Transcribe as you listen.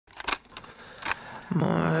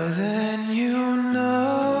more than you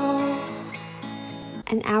know.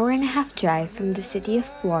 An hour-and-a-half drive from the city of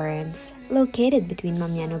Florence, located between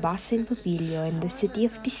Basso and Popiglio and the city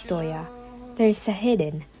of Pistoia, there is a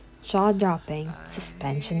hidden, jaw-dropping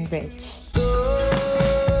suspension bridge.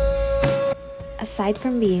 Aside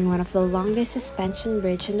from being one of the longest suspension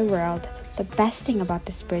bridges in the world, the best thing about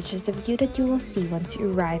this bridge is the view that you will see once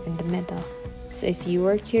you arrive in the middle. So if you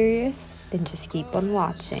are curious, then just keep on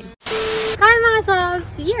watching. Hi mga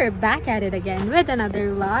Chobs! We are back at it again with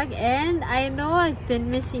another vlog, and I know I've been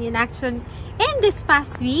missing in action in this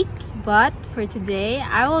past week, but for today,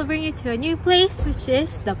 I will bring you to a new place, which is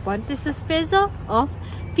the Ponte Sospeso of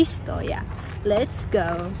Pistoia. Let's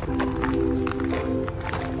go!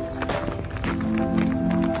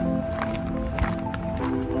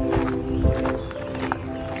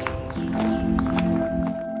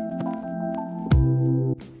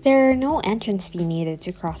 There are no entrance fee needed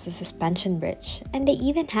to cross the suspension bridge, and they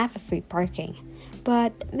even have a free parking.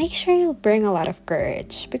 But make sure you'll bring a lot of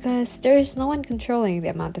courage, because there is no one controlling the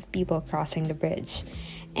amount of people crossing the bridge,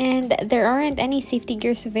 and there aren't any safety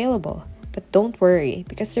gears available. But don't worry,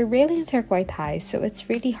 because the railings are quite high, so it's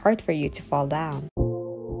really hard for you to fall down.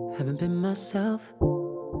 Haven't been myself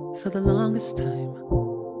for the longest time.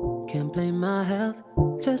 Can't blame my health,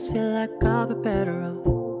 just feel like I'll be better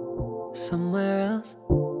off somewhere else.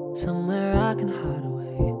 Somewhere I can hide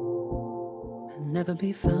away and never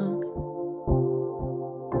be found.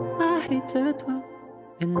 I hate to dwell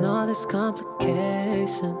in all this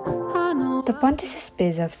complication. I know the Ponte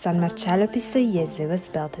Sospeso of San Marcello Pistoiese was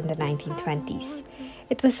built in the 1920s.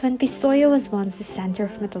 It was when Pistoia was once the center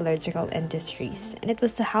of metallurgical industries, and it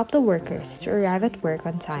was to help the workers to arrive at work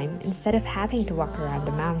on time instead of having to walk around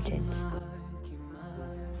the mountains.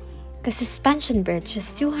 The suspension bridge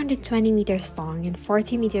is 220 meters long and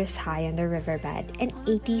 40 meters high on the riverbed and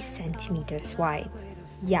 80 centimeters wide.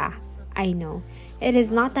 Yeah, I know, it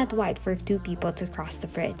is not that wide for two people to cross the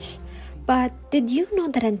bridge. But did you know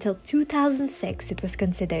that until 2006 it was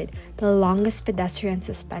considered the longest pedestrian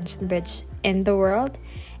suspension bridge in the world?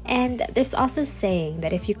 And there's also a saying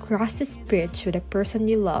that if you cross this bridge with a person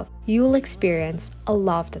you love, you will experience a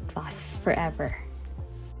love that lasts forever.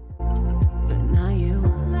 but not you.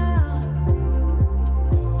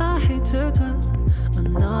 I hate to dwell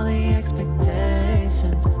on all the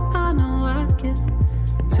expectations. I know I give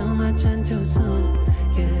too much and too soon.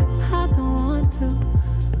 Yeah, I don't want to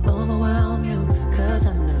overwhelm you, cause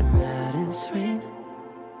I'm not riding straight.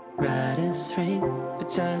 But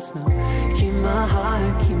just know, keep my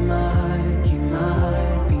heart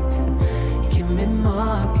beating. You give me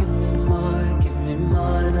more to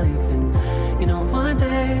believe in. You know, one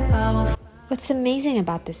day I will. What's amazing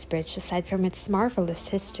about this bridge, aside from its marvelous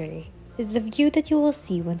history, is the view that you will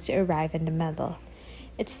see once you arrive in the middle.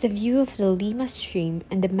 It's the view of the Lima stream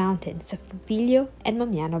and the mountains of Popiglio and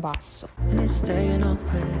Basso. And it's staying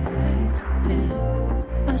always, yeah.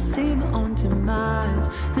 I see my own demise.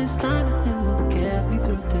 This time nothing will get me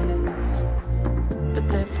through this. But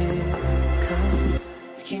there is, cause you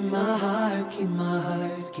keep my heart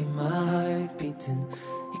beating.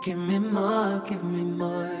 You give me more to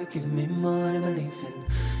believe in.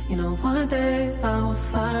 You know, one day I will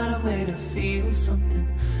find a way to feel something.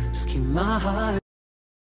 Just keep my heart.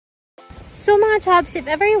 So mga Chobs, if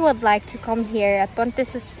ever you would like to come here at Ponte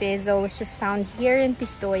Sospeso, which is found here in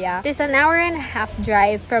Pistoia, it is an hour-and-a-half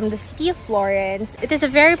drive from the city of Florence. It is a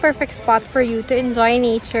very perfect spot for you to enjoy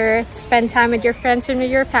nature, to spend time with your friends and with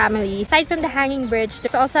your family. Aside from the hanging bridge,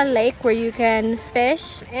 there's also a lake where you can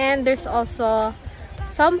fish, and there's also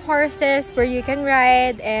some horses where you can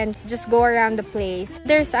ride and just go around the place.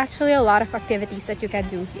 There's actually a lot of activities that you can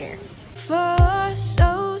do here. For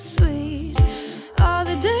so sweet, all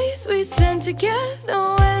the days we spent together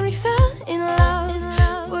when we fell in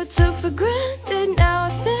love. What took for granted, now I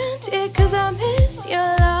stand here cause I miss your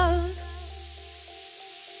love.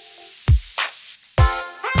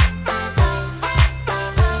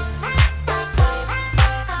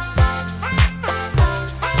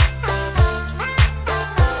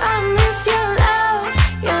 I miss your love,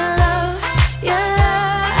 your love, your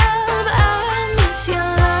love. I miss your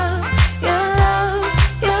love, your love,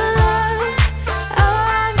 your love. Oh,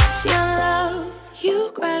 I miss your love. You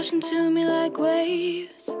crash into me like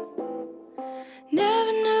waves.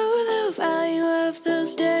 Never knew the value of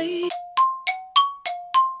those days.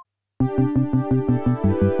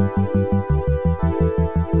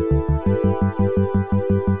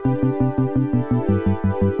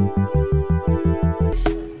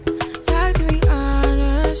 Talk to me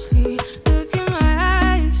honestly. Look in my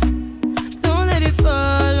eyes. Don't let it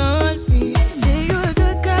fall on me. Say you're a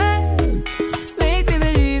good guy. Make me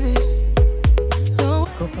believe it. Don't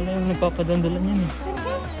nagpapadandalan yan eh.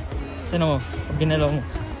 Tignan mo, pag ginalaw mo.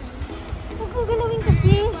 Huwag kong galawin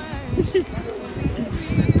kasi.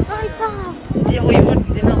 Ay, Hindi ako yun,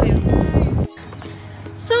 hindi na ako yun.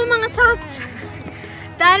 So mga chops,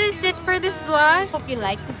 that is it for this vlog. Hope you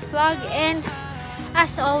like this vlog, and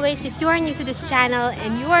as always, if you are new to this channel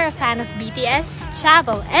and you are a fan of BTS,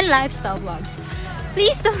 travel, and lifestyle vlogs,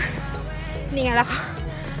 please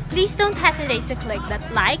don't hesitate to click that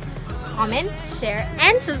like, comment, share,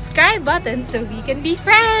 and subscribe button so we can be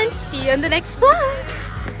friends. See you on the next vlog!